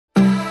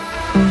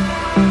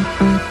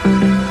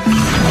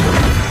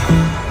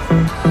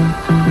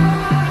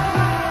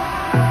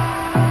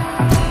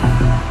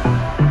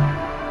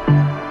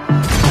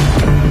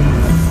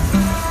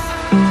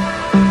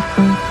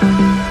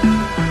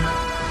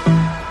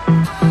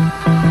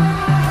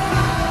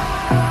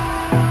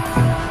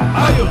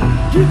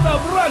Kita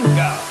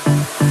berangkat.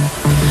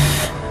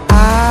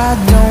 I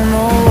don't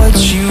know what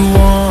you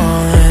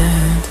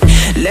want.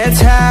 Let's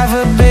have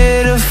a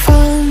bit of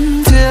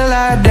fun till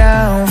I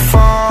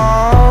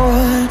downfall.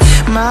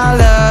 My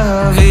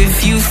love,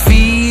 if you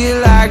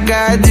feel like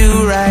I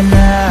do right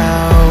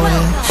now,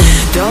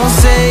 don't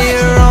say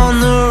you're on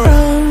the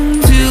run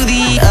to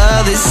the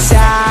other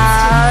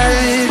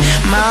side,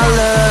 my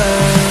love.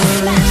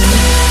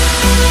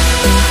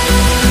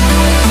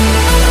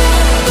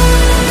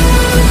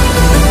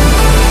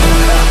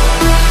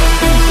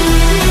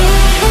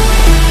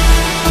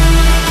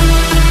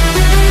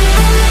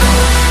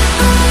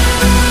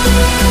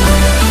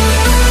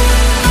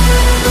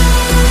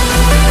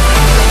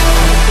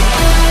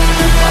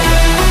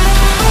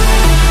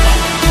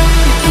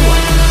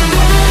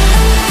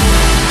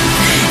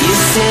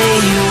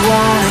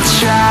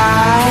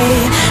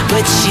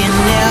 But you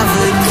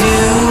never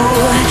do.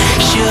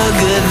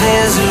 Sugar,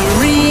 there's a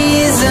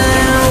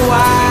reason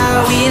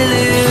why we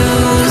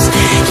lose.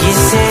 You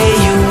say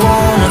you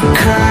wanna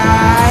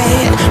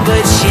cry,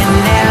 but you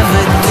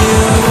never do.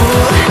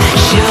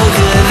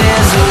 Sugar,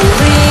 there's a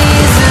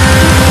reason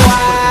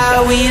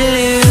why we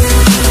lose.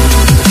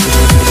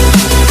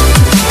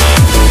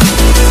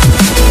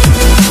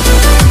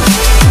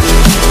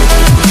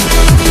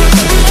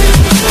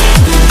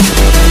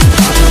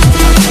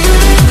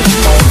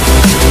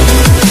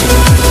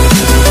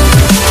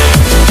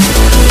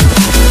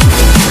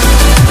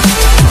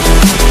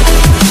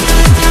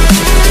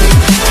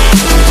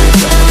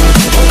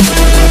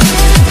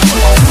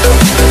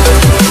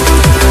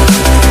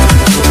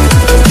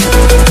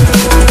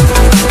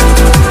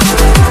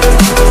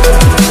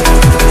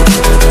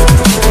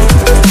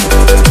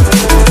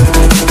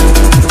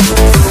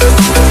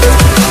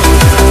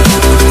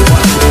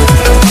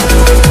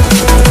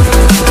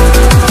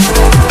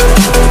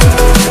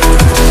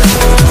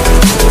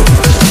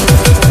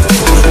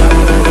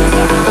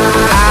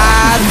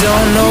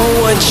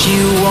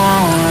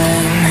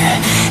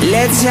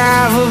 Let's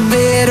have a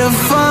bit of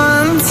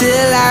fun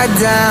till I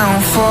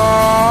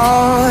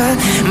downfall.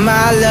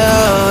 My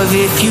love,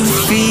 if you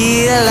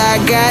feel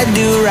like I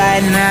do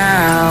right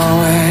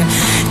now,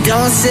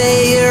 don't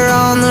say you're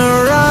on the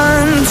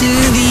run to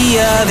the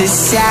other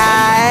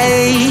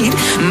side,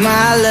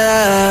 my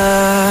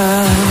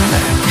love.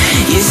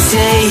 You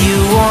say you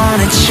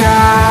wanna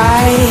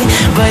try,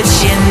 but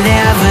you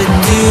never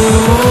do.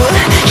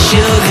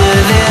 Sugar,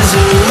 there's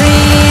a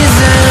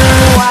reason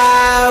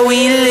why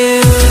we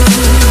lose.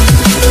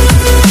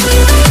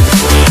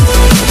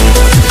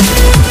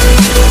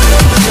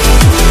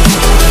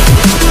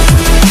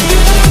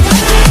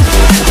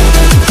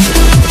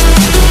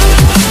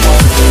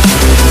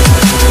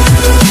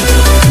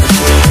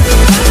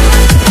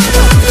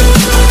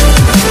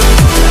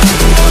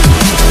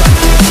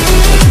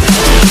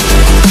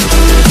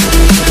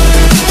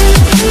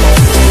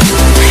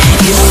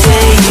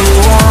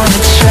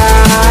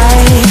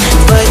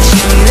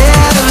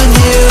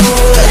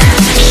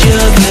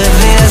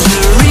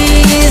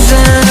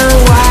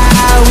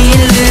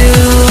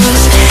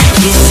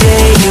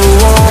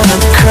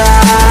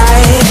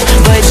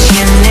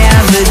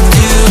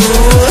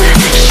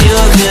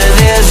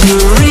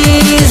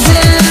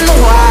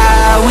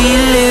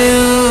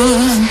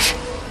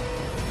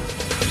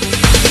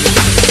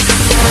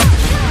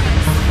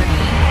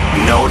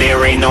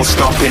 No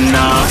stopping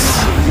us.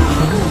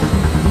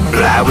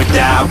 Fly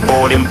without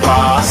boarding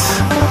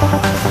pass.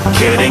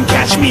 Couldn't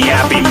catch me,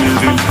 I'll be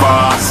moving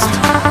fast.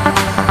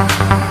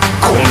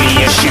 Call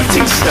me a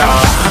shooting star.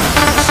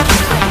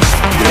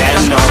 Let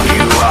them know who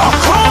you are.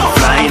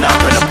 Flying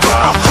up in a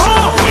bar.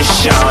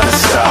 Wish on a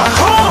star.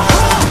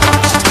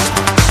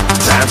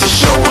 Time to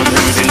show them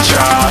who's in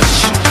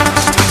charge.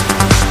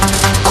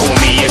 Call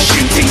me a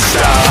shooting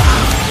star.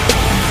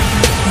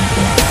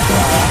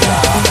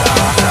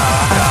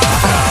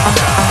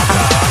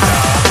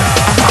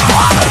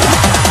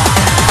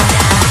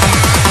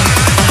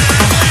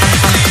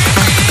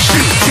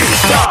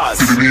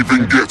 Didn't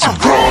even get to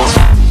cross.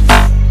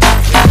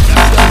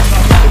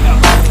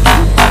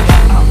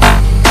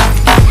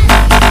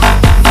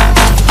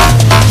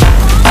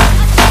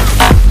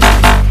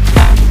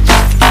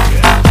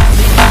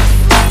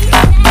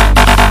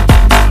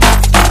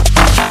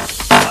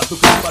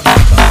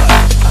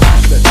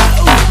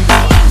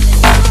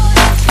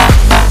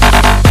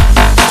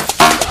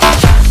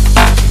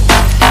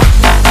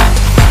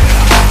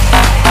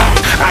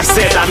 I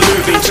said I'm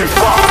moving too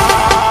far.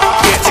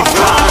 Get to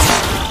glass.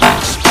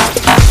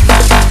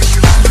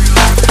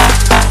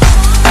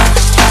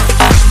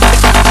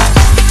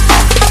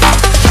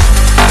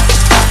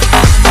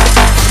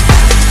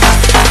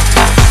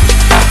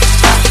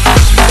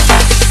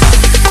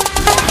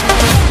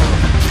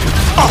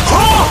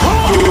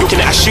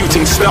 Looking at a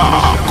shooting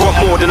star. Got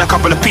more than a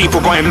couple of people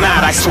going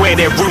mad, I swear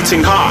they're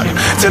rooting hard.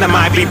 Tell them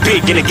I be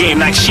big in the game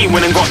like she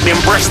went and got them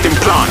breast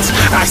implants.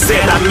 I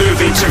said I'm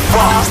moving too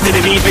fast,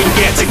 didn't even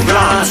get to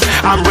glance.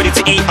 I'm ready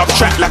to eat up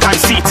track like I'm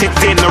seated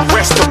in a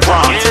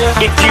restaurant.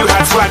 If you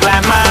had swag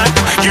like mine,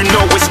 you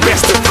know it's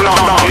best to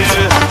flaunt.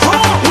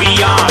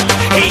 We aren't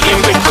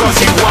hating because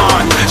you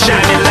want.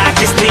 Shining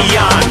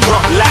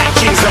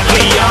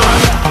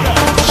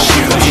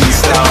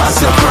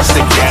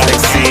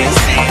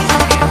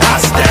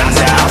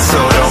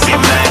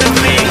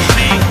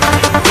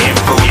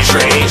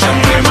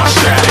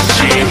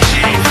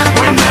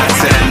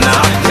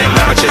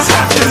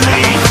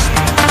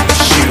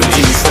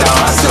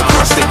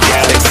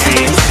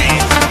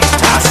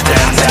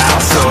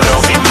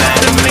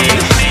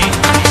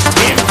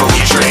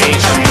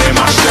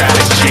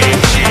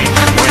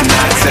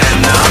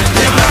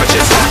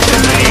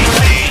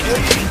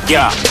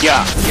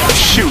yeah,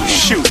 shoot,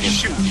 shoot.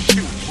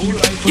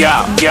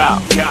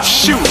 Yeah,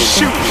 shoot,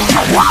 shoot.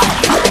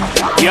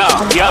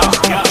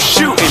 Yeah,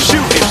 shooting,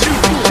 shooting,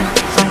 shooting.